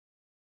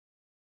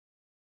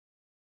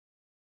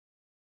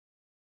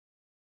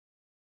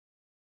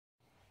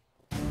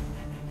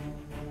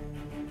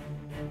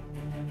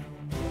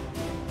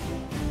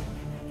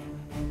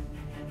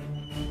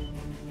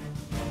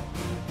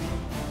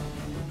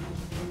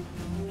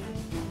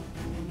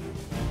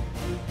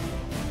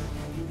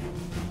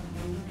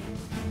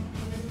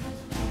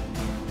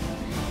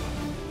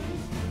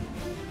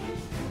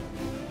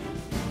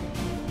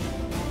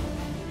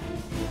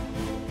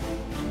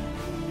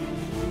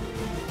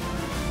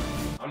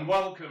And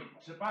welcome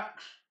to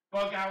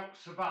Bug-Out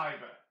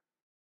Survivor.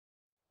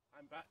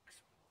 I'm Bex,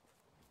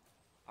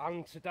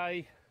 and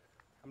today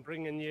I'm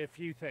bringing you a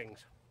few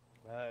things.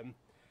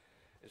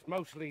 It's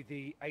mostly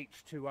the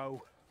H20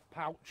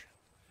 pouch,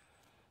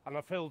 and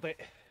I filled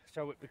it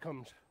so it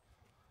becomes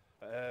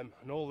an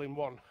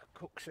all-in-one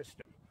cook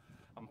system,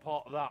 and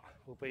part of that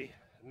will be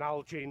an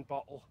NALGENE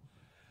bottle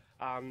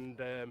and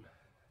the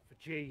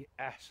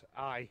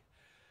GSI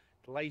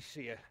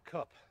Glacier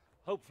cup.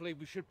 Hopefully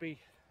we should be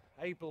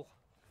able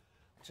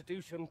to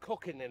do some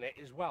cooking in it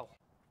as well.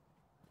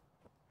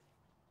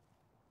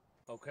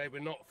 Okay, we're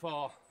not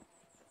far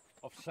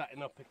off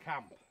setting up a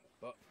camp,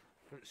 but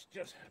it's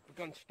just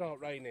begun to start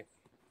raining,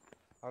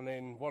 and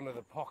in one of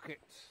the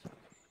pockets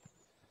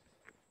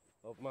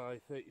of my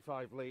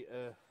 35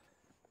 litre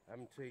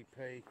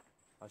MTP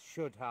I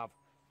should have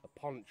a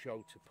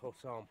poncho to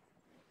put on.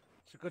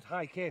 It's a good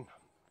hike in,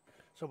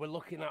 so we're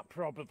looking at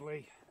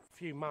probably a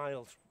few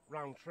miles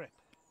round trip.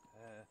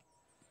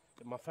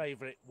 My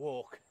favourite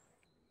walk.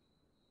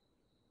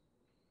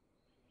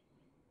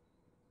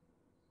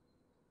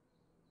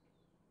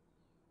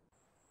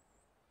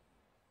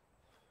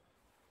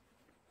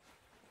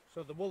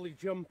 So the woolly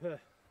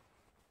jumper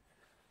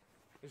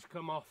has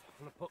come off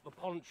and I put the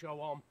poncho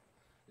on.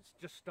 It's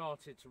just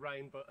started to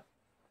rain, but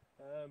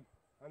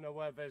I know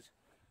where there's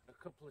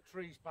a couple of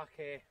trees back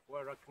here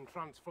where I can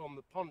transform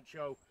the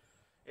poncho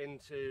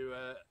into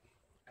a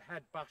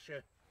head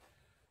basher,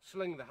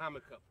 sling the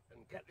hammock up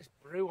and get this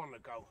brew on the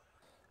go.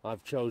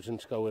 I've chosen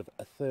to go with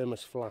a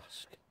thermos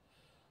flask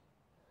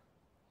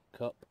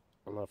cup,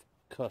 and I've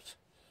cut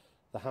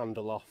the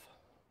handle off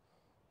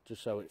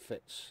just so it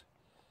fits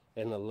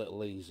in a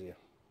little easier.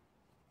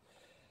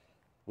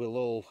 We'll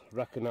all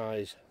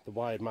recognise the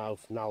wide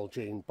mouth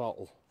NALGENE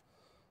bottle,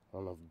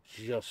 and I've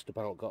just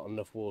about got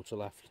enough water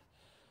left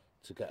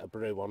to get a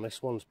brew on.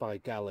 This one's by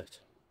Glacier,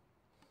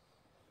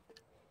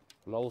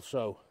 and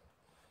also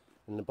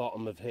in the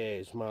bottom of here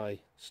is my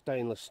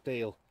stainless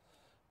steel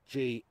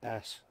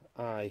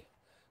GSI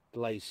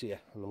Glacier,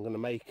 and I'm going to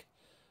make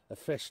a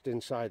fist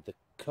inside the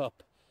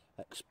cup,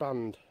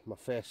 expand my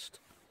fist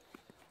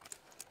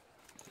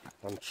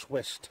and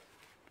twist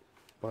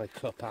my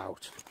cup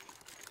out,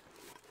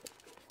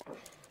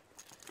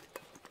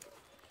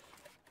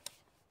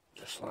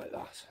 just like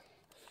that.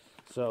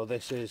 So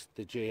this is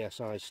the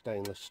GSI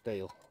stainless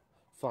steel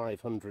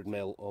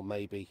 500mm, or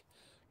maybe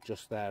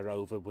just there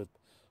over, with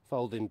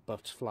folding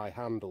butterfly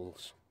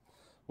handles.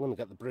 I'm going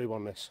to get the brew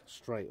on this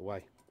straight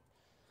away.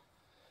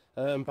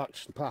 Back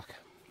to the pack.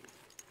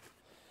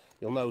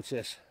 You'll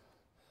notice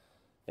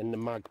in the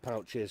mag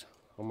pouches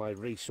on my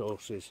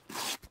resources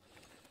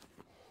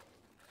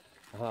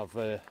I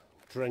have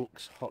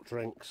drinks, hot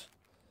drinks.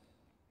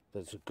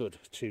 There's a good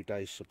 2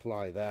 days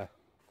supply there,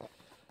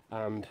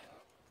 and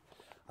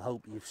I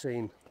hope you've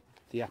seen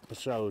the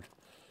episode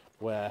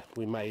where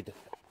we made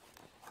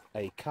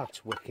a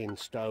cat wicking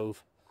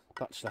stove.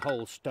 That's the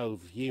whole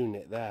stove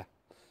unit there,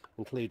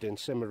 including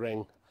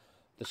simmering,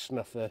 the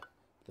snuffer,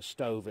 the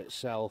stove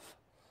itself.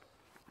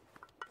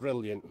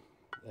 Brilliant.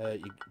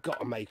 You've got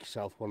to make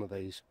yourself one of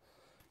these.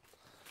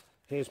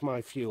 Here's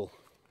my fuel.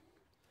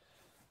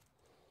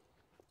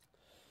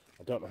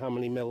 I don't know how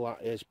many mil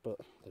that is, but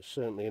there's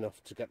certainly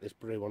enough to get this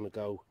brew on the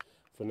go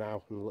for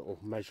now, and a little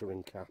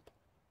measuring cap.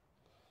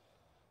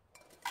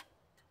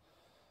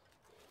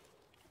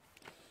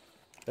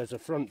 There's a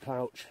front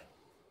pouch.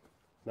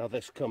 Now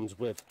this comes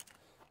with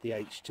the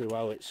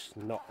H20, it's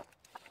not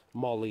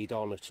mollied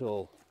on at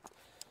all.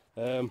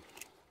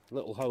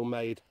 Little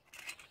homemade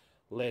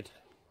lid.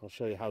 I'll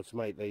show you how to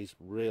make these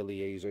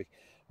really easy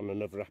on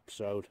another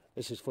episode.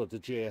 This is for the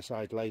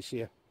GSI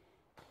Glacier.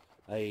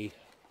 A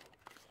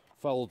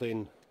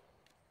folding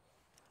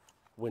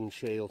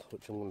windshield,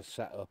 which I'm going to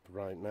set up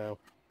right now.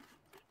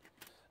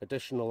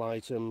 Additional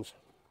items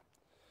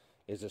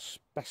is a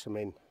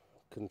specimen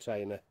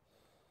container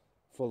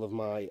full of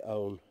my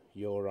own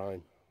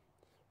urine,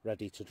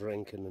 ready to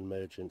drink in an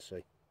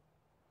emergency.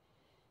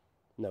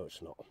 No,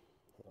 it's not.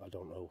 I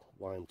don't know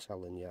why I'm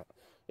telling you.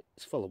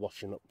 It's full of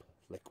washing up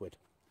liquid.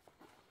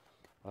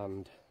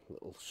 And a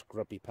little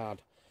scrubby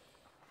pad,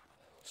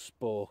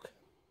 spork,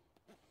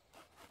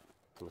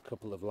 and a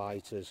couple of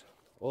lighters.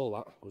 All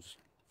that was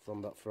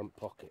from that front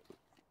pocket.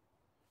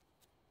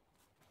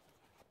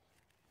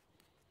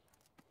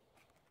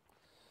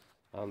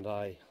 And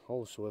I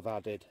also have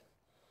added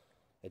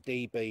a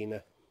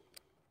debeaner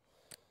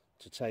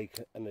to take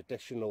an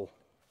additional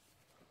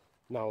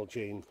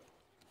NALGENE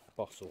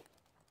bottle.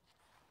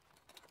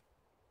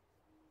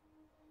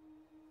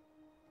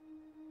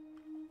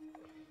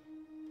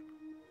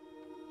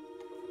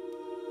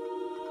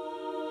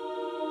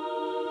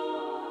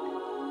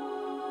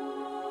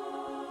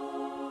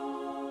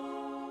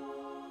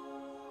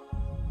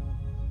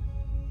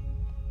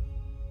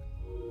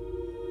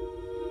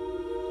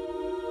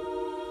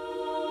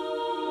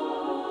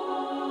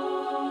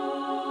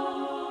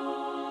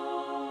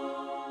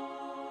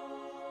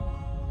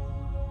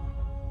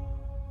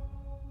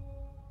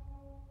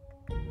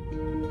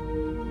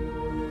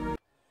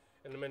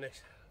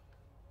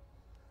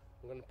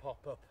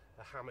 pop up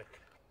a hammock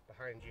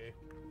behind you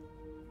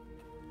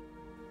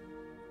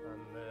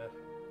and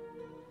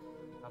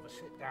have a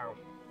sit down.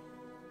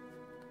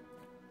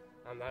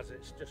 And as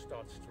it's just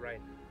started to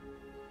rain,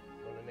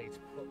 I'm going to need to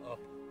put up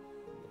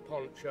the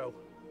poncho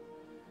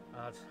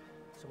as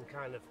some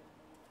kind of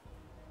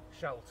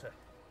shelter.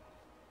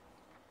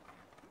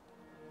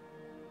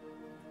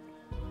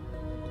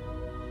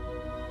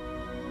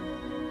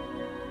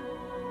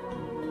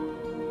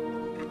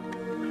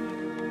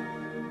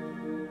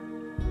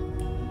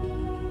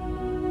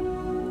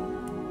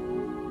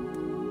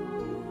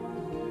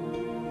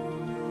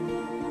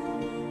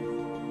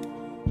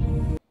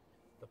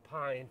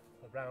 Pine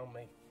around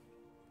me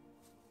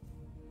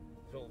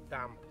is all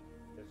damp.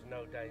 There's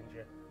no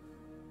danger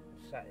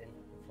of setting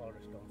the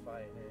forest on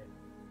fire here,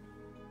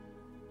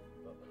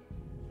 but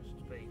just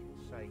to be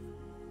safe.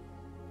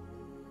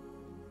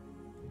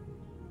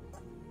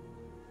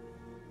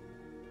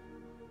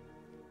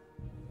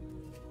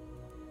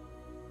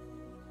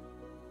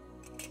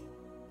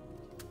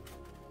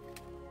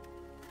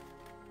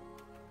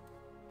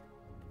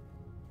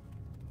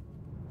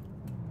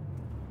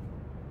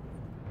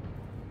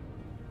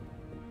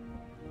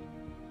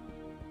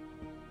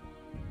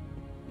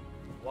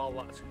 While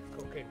that's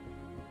cooking,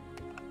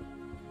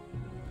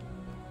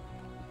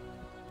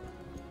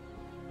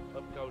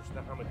 up goes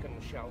the hammock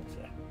and the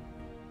shelter.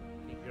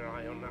 Keep your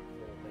eye on that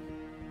for me.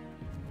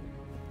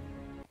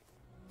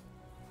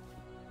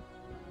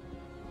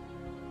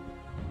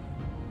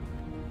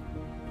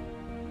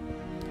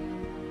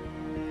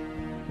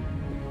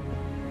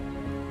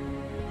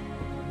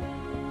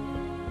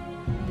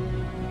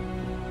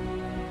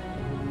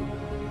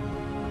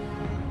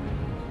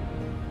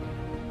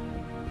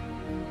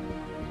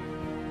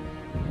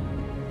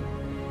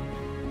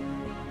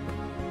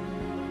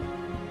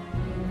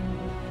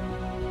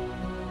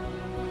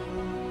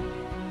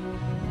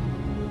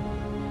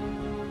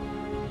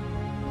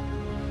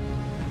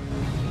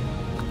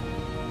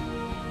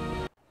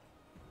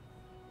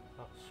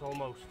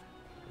 Almost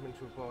coming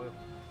to a boil,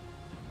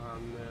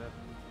 and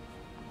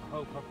I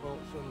hope I've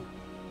brought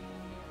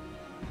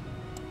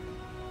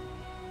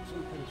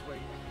something to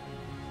eat.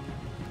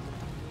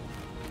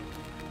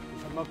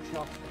 It's a mug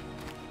shot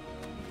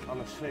on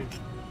a soup.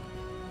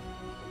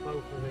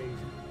 Both of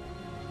these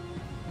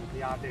will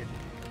be added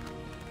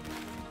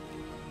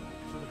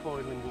to the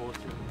boiling water.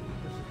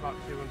 This is about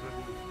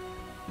 250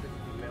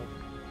 ml,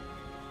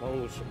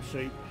 along with some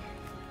soup.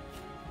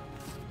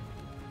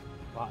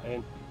 That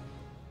in.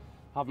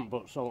 Haven't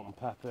put salt and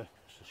pepper,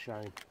 it's a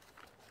shame.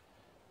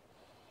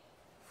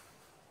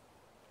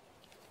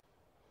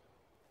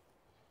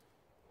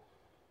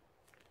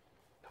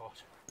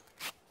 Hot.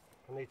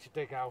 I need to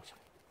dig out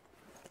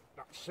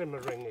that simmer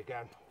ring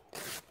again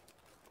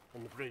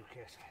in the brew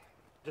kit.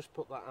 Just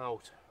put that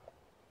out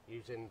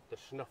using the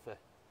snuffer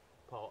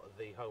part of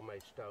the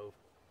homemade stove.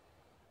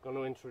 Going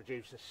to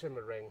introduce a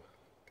simmer ring,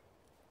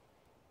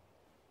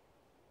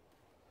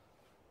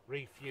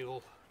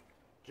 refuel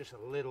just a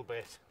little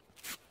bit,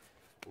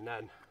 and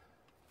then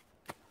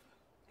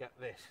get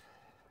this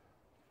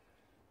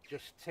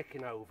just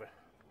ticking over.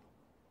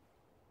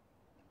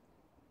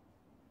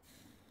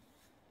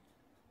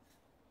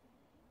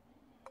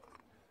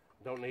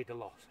 Don't need a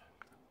lot.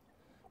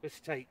 This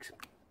takes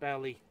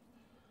barely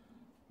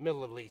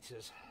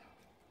millilitres.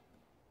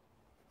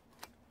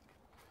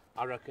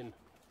 I reckon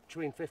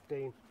between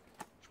 15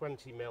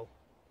 20 mil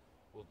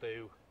will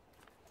do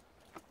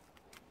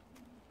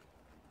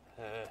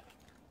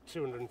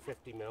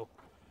 250 mil.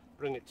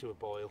 Bring it to a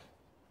boil,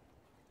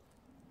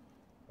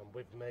 and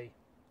with me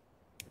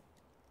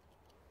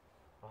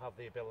I'll have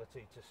the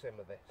ability to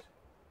simmer this.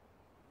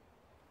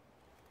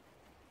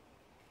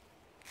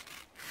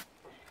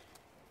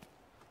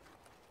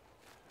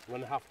 I'm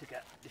going to have to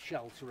get the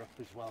shelter up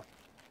as well.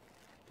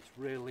 It's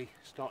really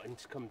starting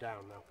to come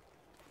down now.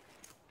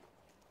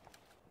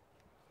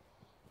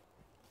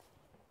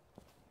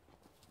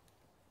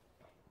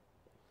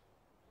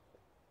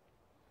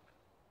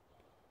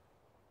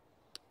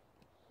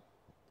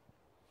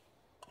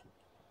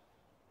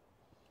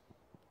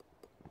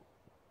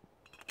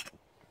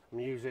 I'm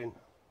using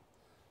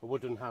a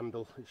wooden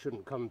handle. It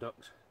shouldn't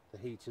conduct the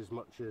heat as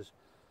much as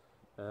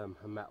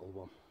a metal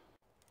one.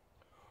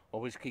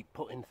 Always keep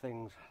putting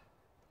things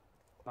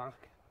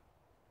back.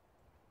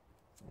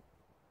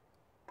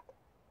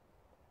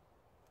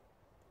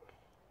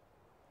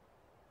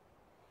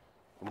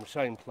 From the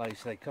same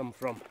place they come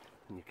from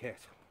in your kit.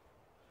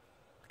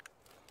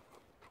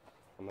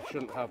 And I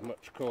shouldn't have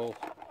much call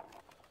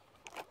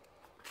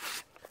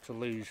to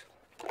lose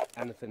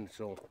anything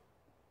at all.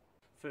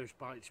 First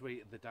bite to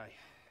eat of the day.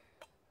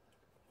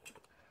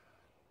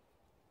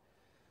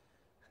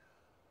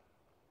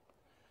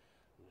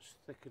 It's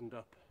thickened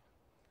up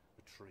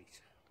a treat.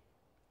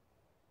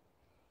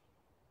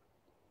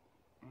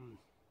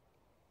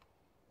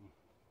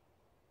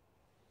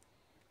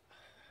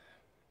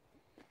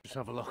 Just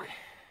have a look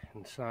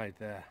inside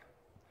there.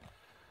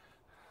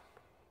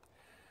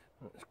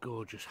 That's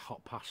gorgeous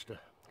hot pasta.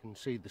 You can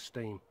see the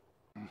steam.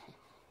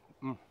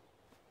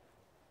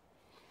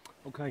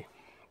 Okay.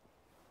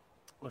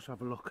 let's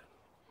have a look.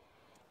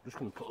 I'm just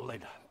going to put a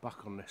lid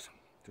back on this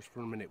just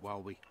for a minute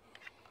while we...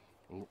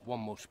 One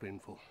more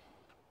spoonful.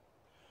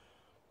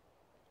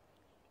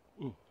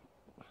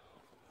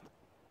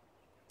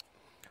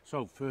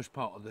 So, first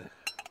part of the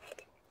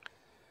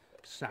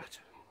set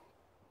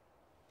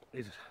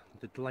is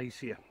the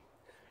Glacier.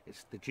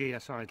 It's the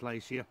GSI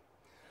Glacier.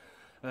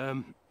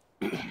 Got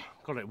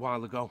it a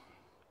while ago.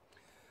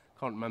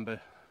 Can't remember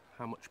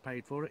how much I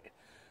paid for it,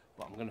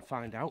 but I'm going to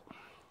find out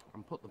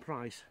and put the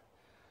price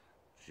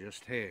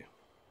just here.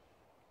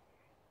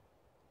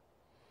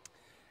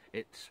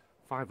 It's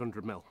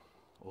 500ml,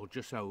 or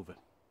just over.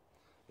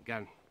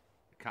 Again,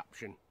 the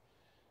caption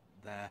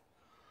there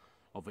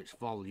of its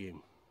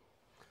volume.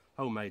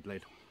 Homemade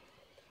lid.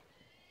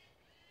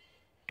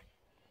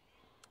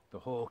 The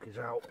hawk is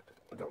out.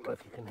 I don't know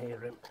if you can hear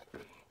him.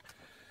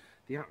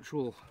 The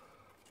actual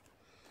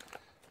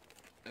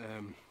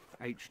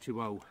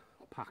H20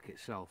 pack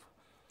itself,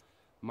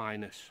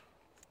 minus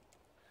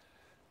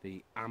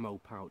the ammo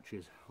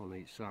pouches on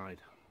each side.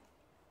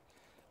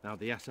 Now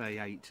the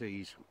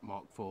SA-80s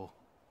Mark IV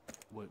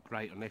work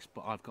great on this,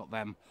 but I've got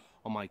them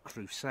on my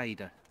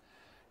Crusader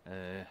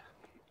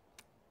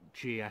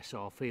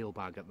GSR field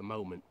bag at the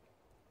moment.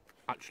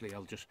 Actually,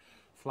 I'll just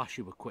flash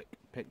you a quick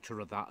picture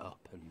of that up,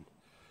 and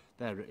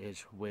there it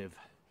is with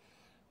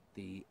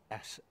the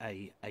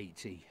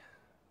SA-80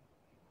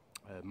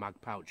 mag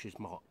pouches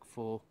Mark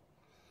IV.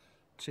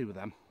 Two of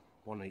them,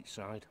 one each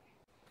side.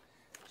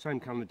 Same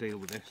kind of deal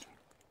with this.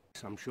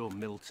 I'm sure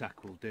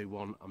Miltech will do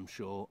one. I'm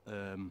sure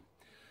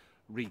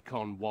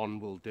Recon 1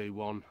 will do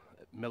one.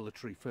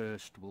 Military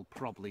First will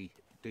probably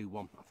do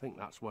one. I think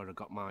that's where I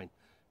got mine.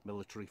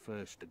 Military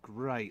First, a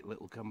great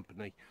little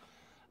company.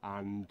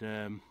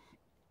 And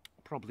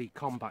probably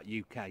Combat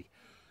UK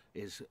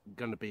is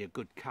going to be a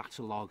good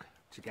catalogue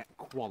to get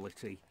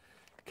quality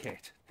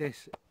kit.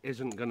 This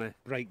isn't going to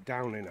break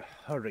down in a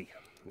hurry,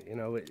 you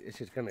know,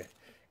 this is going to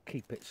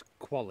keep its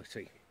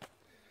quality.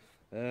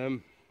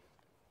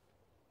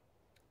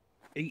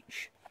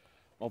 Each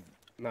of,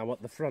 now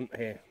at the front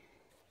here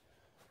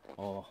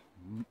are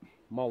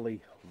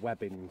molly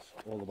webbings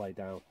all the way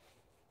down,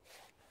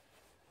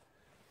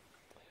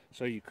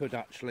 so you could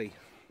actually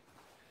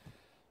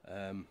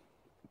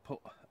put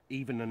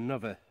even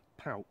another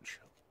pouch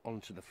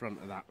onto the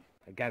front of that.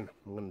 Again,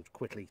 I'm going to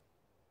quickly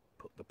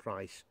put the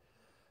price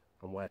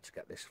and where to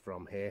get this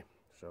from here.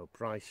 So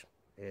price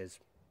is,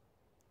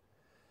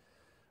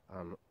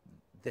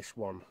 this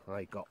one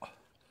I got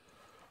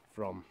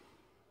from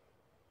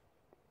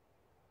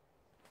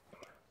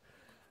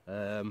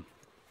I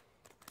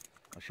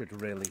should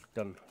have really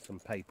done some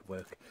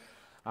paperwork,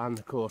 and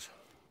of course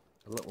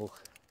a little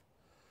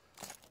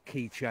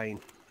keychain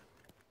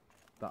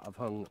that I've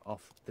hung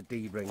off the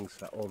D-rings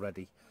that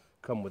already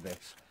come with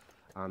this,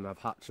 and I've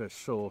had to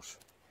source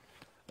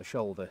a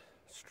shoulder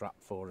strap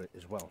for it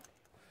as well.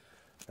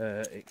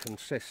 It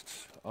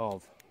consists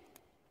of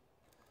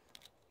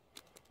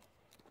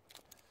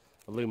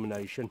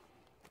illumination,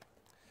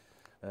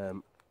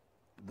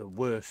 the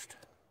worst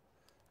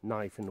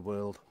knife in the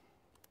world,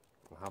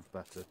 I have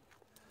better,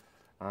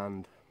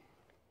 and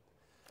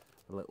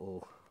a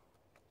little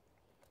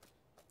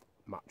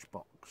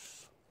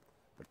matchbox,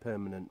 the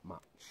permanent match,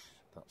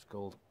 that's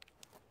called.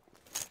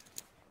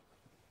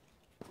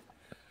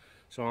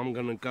 So I'm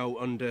going to go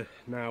under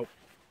now.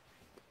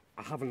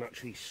 I haven't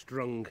actually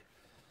strung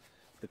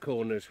the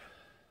corners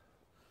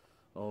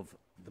of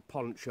the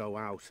poncho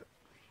out.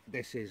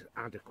 This is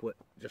adequate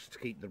just to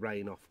keep the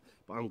rain off,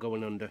 but I'm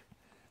going under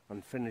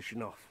and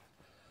finishing off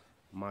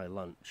my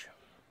lunch.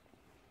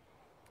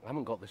 I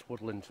haven't got this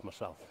woodland to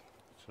myself,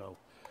 so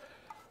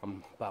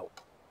I'm about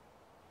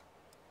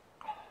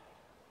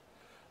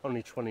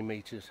only 20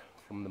 metres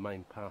from the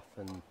main path,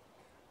 and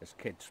there's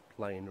kids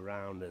playing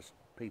around, there's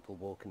people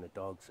walking the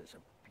dogs. It's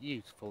a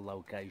beautiful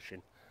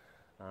location,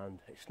 and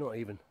it's not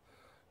even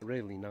a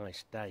really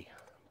nice day,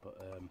 but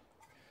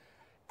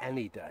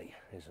any day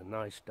is a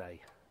nice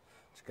day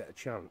to get a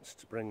chance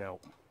to bring out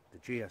the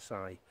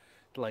GSI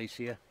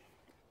Glacier,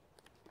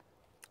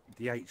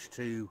 the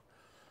H20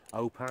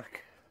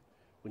 pack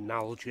with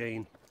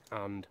NALGENE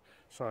and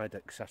side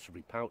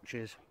accessory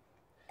pouches,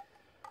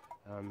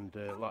 and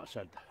like I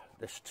said,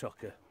 this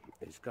tucker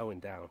is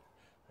going down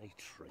a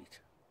treat.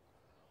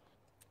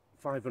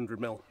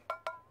 500ml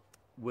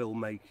will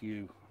make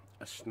you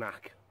a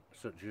snack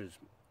such as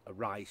a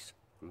rice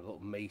and a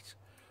little meat,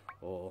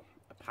 or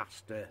a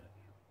pasta,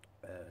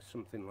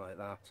 something like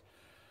that.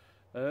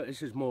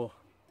 This is more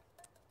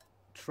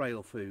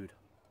trail food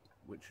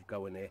which would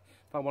go in here.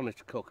 If I wanted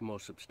to cook a more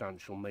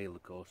substantial meal,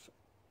 of course,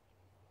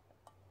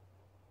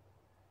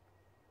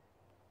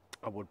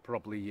 I would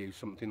probably use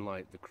something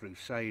like the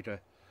Crusader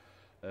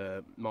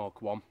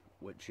Mark I,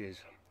 which is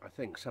I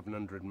think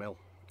 700ml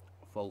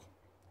full,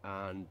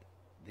 and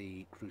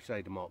the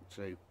Crusader Mark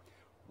II,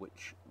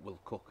 which will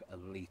cook a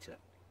litre,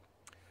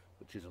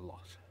 which is a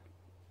lot.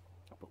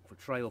 But for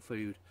trail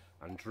food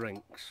and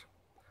drinks,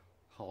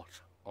 hot,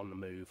 on the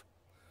move,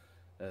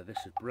 this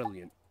is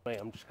brilliant.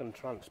 I'm just going to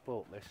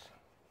transport this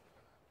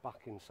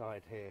back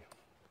inside here.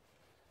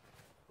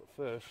 But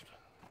first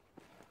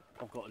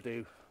I've got to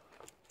do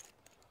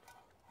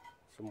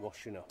some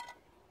washing up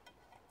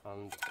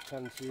and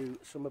attend to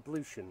some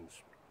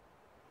ablutions.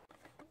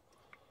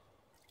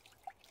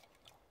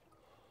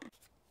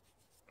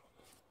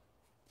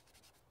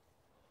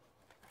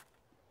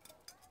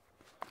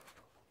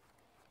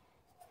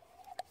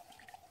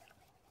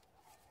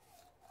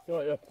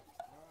 Got you.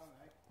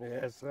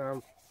 Yes,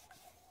 Sorry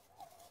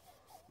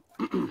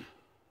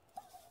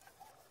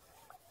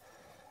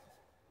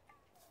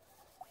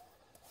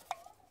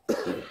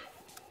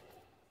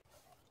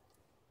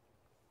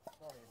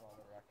about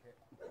the racket.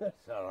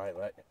 It's alright,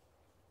 mate.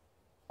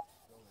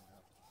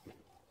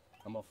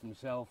 I'm off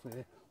myself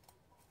here.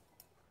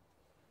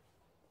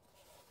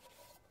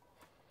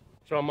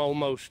 So I'm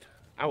almost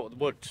out of the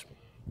woods,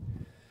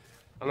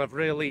 and I've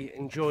really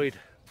enjoyed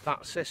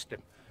that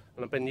system,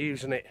 and I've been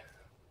using it,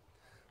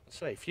 I'd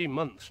say, a few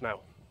months now,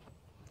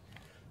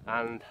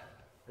 and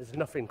there's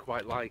nothing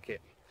quite like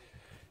it.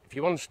 If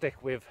you want to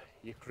stick with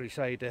your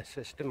Crusader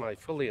system, I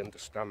fully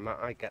understand that,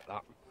 I get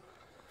that,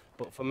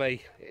 but for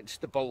me it's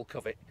the bulk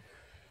of it,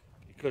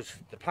 because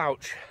the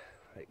pouch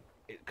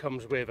it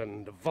comes with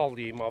and the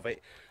volume of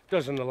it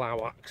doesn't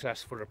allow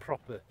access for a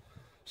proper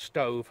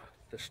stove,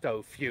 the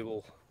stove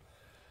fuel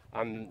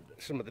and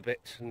some of the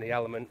bits and the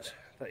elements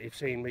that you've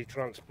seen me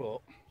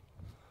transport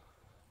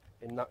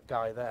in that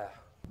guy there.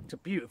 It's a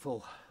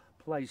beautiful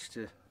place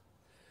to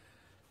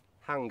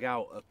hang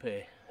out up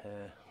here.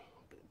 A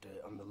bit of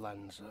dirt on the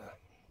lens there,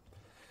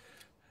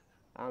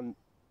 and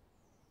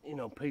you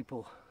know,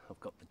 people have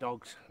got the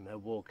dogs and they're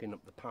walking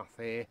up the path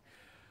here,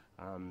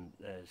 and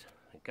there's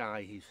a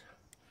guy, he's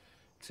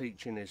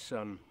teaching his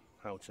son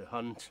how to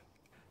hunt.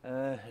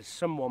 There's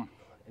someone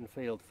in the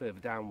field further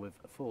down with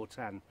a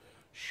 410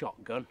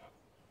 shotgun,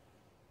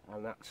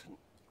 and that's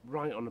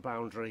right on the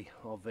boundary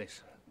of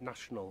this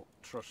National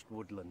Trust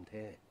woodland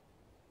here.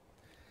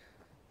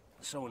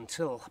 So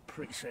until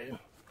pretty soon,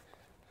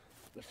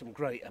 there's some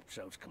great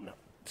episodes coming up.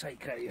 Take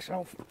care of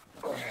yourself.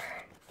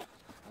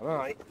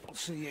 Alright, I'll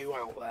see you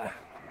out there.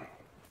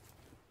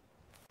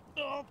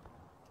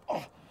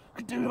 I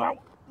could do without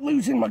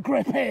losing my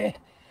grip here.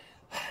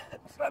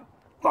 It's a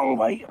long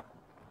way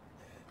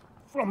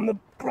from the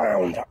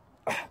ground.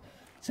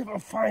 See if I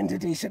find a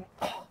decent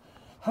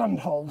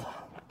handhold.